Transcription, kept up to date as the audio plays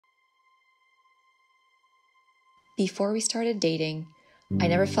Before we started dating, I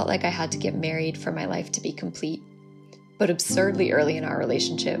never felt like I had to get married for my life to be complete. But absurdly early in our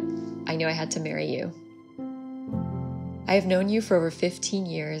relationship, I knew I had to marry you. I have known you for over 15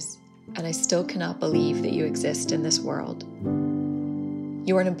 years, and I still cannot believe that you exist in this world.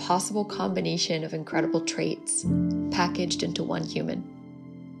 You are an impossible combination of incredible traits, packaged into one human.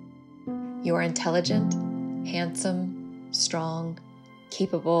 You are intelligent, handsome, strong,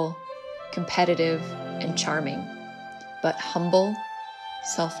 capable, competitive, and charming, but humble,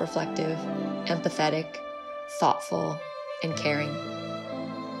 self-reflective, empathetic, thoughtful, and caring.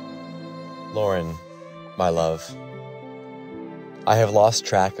 Lauren, my love, I have lost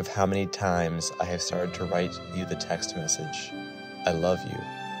track of how many times I have started to write you the text message, I love you,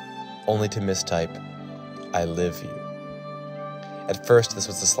 only to mistype, I live you. At first, this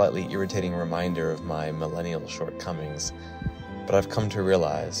was a slightly irritating reminder of my millennial shortcomings, but I've come to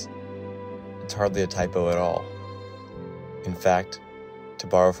realize it's hardly a typo at all. In fact, to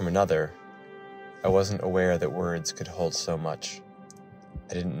borrow from another, I wasn't aware that words could hold so much.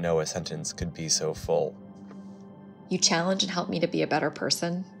 I didn't know a sentence could be so full. You challenge and help me to be a better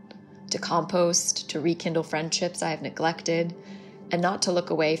person, to compost, to rekindle friendships I have neglected, and not to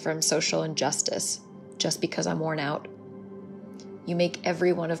look away from social injustice just because I'm worn out. You make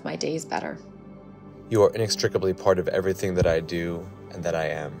every one of my days better. You are inextricably part of everything that I do and that I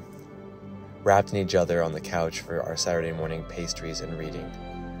am. Wrapped in each other on the couch for our Saturday morning pastries and reading.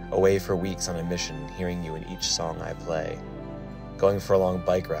 Away for weeks on a mission, hearing you in each song I play. Going for a long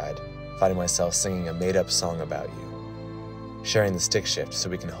bike ride, finding myself singing a made-up song about you. Sharing the stick shift so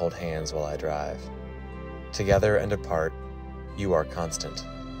we can hold hands while I drive. Together and apart, you are constant.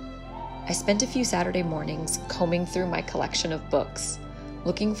 I spent a few Saturday mornings combing through my collection of books,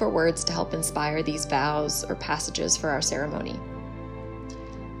 looking for words to help inspire these vows or passages for our ceremony.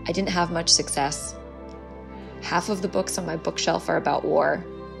 I didn't have much success. Half of the books on my bookshelf are about war,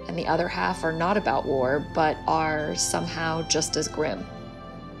 and the other half are not about war, but are somehow just as grim.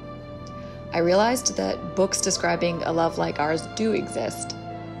 I realized that books describing a love like ours do exist,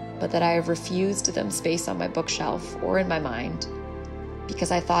 but that I have refused them space on my bookshelf or in my mind, because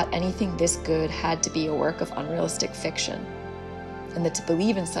I thought anything this good had to be a work of unrealistic fiction, and that to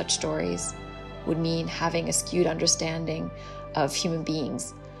believe in such stories would mean having a skewed understanding of human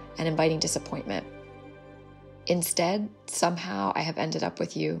beings and inviting disappointment. Instead, somehow I have ended up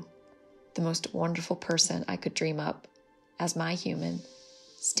with you, the most wonderful person I could dream up, as my human,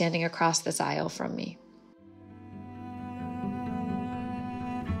 standing across this aisle from me.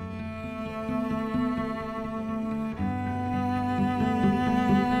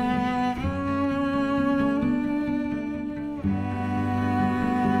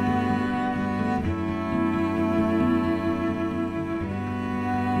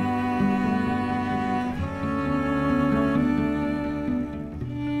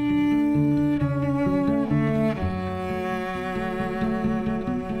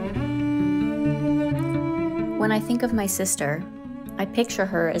 When I think of my sister, I picture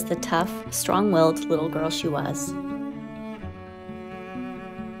her as the tough, strong-willed little girl she was.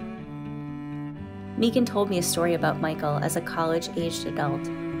 Megan told me a story about Michael as a college-aged adult.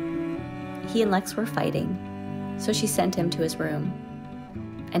 He and Lex were fighting, so she sent him to his room.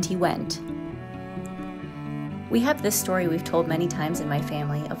 And he went. We have this story we've told many times in my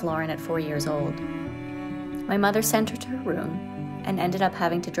family of Lauren at 4 years old. My mother sent her to her room and ended up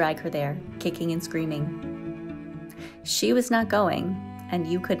having to drag her there, kicking and screaming. She was not going, and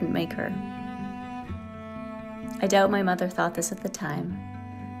you couldn't make her. I doubt my mother thought this at the time,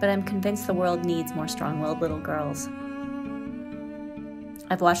 but I'm convinced the world needs more strong-willed little girls.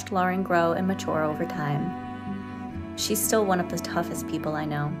 I've watched Lauren grow and mature over time. She's still one of the toughest people I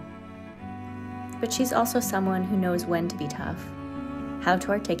know. But she's also someone who knows when to be tough, how to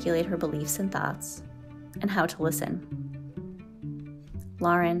articulate her beliefs and thoughts, and how to listen.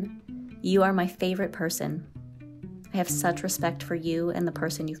 Lauren, you are my favorite person. I have such respect for you and the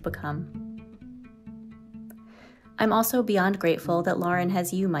person you've become. I'm also beyond grateful that Lauren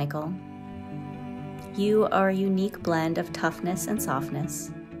has you, Michael. You are a unique blend of toughness and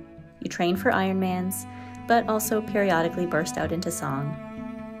softness. You train for Ironmans, but also periodically burst out into song.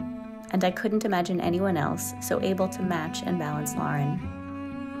 And I couldn't imagine anyone else so able to match and balance Lauren.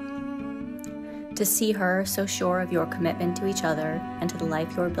 To see her so sure of your commitment to each other and to the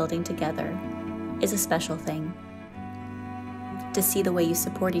life you're building together is a special thing. To see the way you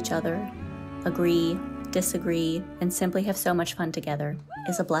support each other, agree, disagree, and simply have so much fun together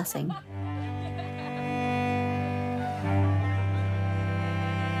is a blessing.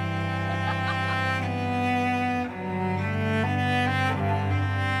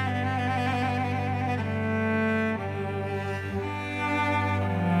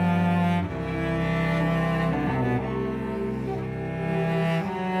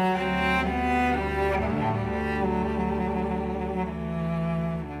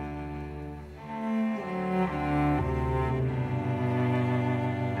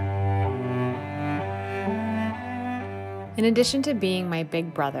 In addition to being my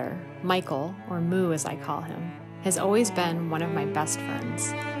big brother, Michael, or Moo as I call him, has always been one of my best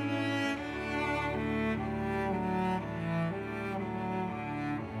friends.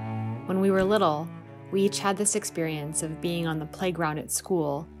 When we were little, we each had this experience of being on the playground at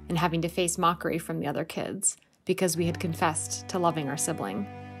school and having to face mockery from the other kids because we had confessed to loving our sibling.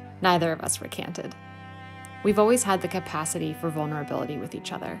 Neither of us recanted. We've always had the capacity for vulnerability with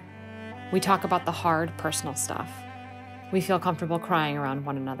each other. We talk about the hard, personal stuff. We feel comfortable crying around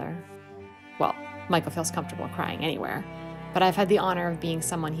one another. Well, Michael feels comfortable crying anywhere, but I've had the honor of being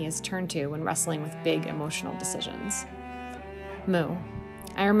someone he has turned to when wrestling with big emotional decisions. Moo,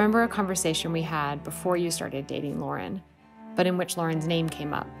 I remember a conversation we had before you started dating Lauren, but in which Lauren's name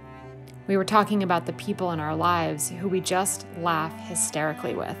came up. We were talking about the people in our lives who we just laugh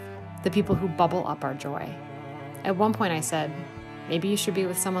hysterically with, the people who bubble up our joy. At one point I said, maybe you should be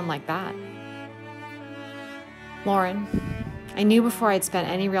with someone like that. Lauren, I knew before I'd spent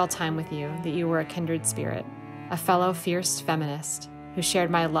any real time with you that you were a kindred spirit, a fellow fierce feminist who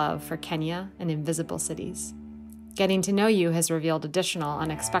shared my love for Kenya and invisible cities. Getting to know you has revealed additional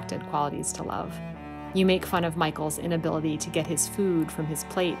unexpected qualities to love. You make fun of Michael's inability to get his food from his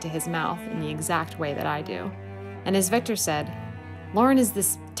plate to his mouth in the exact way that I do. And as Victor said, Lauren is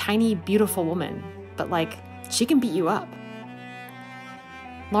this tiny, beautiful woman, but she can beat you up.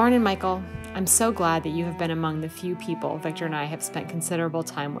 Lauren and Michael, I'm so glad that you have been among the few people Victor and I have spent considerable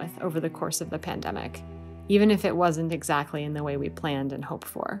time with over the course of the pandemic, even if it wasn't exactly in the way we planned and hoped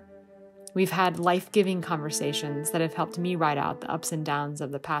for. We've had life-giving conversations that have helped me ride out the ups and downs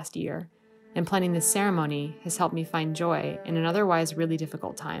of the past year, and planning this ceremony has helped me find joy in an otherwise really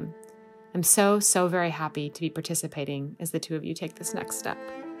difficult time. I'm so very happy to be participating as the two of you take this next step.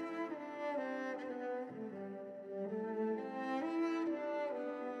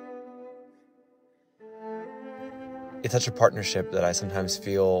 It's such a partnership that I sometimes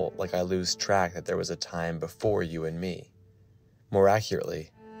feel like I lose track that there was a time before you and me. More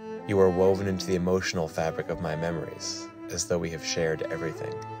accurately, you are woven into the emotional fabric of my memories, as though we have shared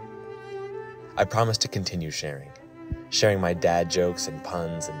everything. I promise to continue sharing my dad jokes and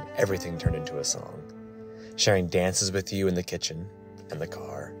puns and everything turned into a song, sharing dances with you in the kitchen and the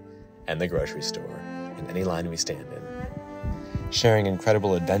car and the grocery store and any line we stand in, sharing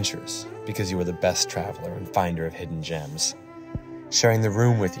incredible adventures because you are the best traveler and finder of hidden gems, sharing the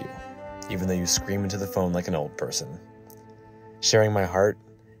room with you, even though you scream into the phone like an old person, sharing my heart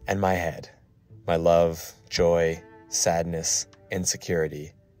and my head, my love, joy, sadness,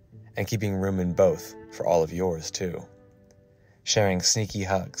 insecurity, and keeping room in both for all of yours too, sharing sneaky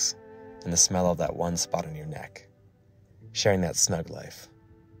hugs and the smell of that one spot on your neck, sharing that snug life,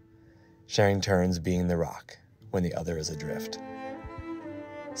 sharing turns being the rock when the other is adrift.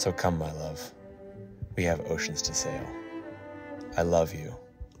 So come, my love, we have oceans to sail. I love you.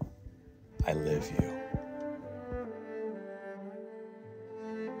 I live you.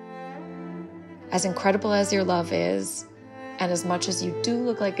 As incredible as your love is, and as much as you do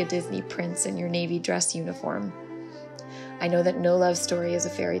look like a Disney prince in your navy dress uniform, I know that no love story is a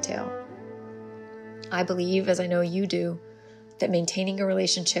fairy tale. I believe, as I know you do, that maintaining a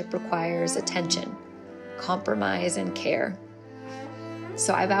relationship requires attention, compromise, and care.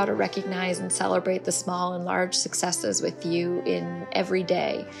 So I vow to recognize and celebrate the small and large successes with you in every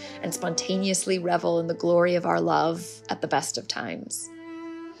day and spontaneously revel in the glory of our love at the best of times.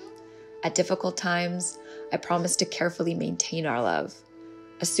 At difficult times, I promise to carefully maintain our love,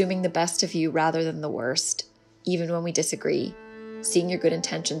 assuming the best of you rather than the worst, even when we disagree, seeing your good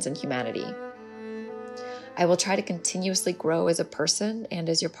intentions and humanity. I will try to continuously grow as a person and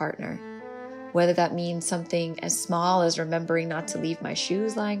as your partner, whether that means something as small as remembering not to leave my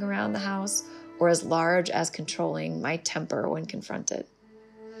shoes lying around the house, or as large as controlling my temper when confronted.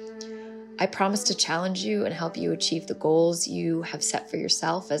 I promise to challenge you and help you achieve the goals you have set for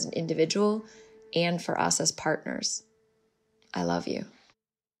yourself as an individual and for us as partners. I love you.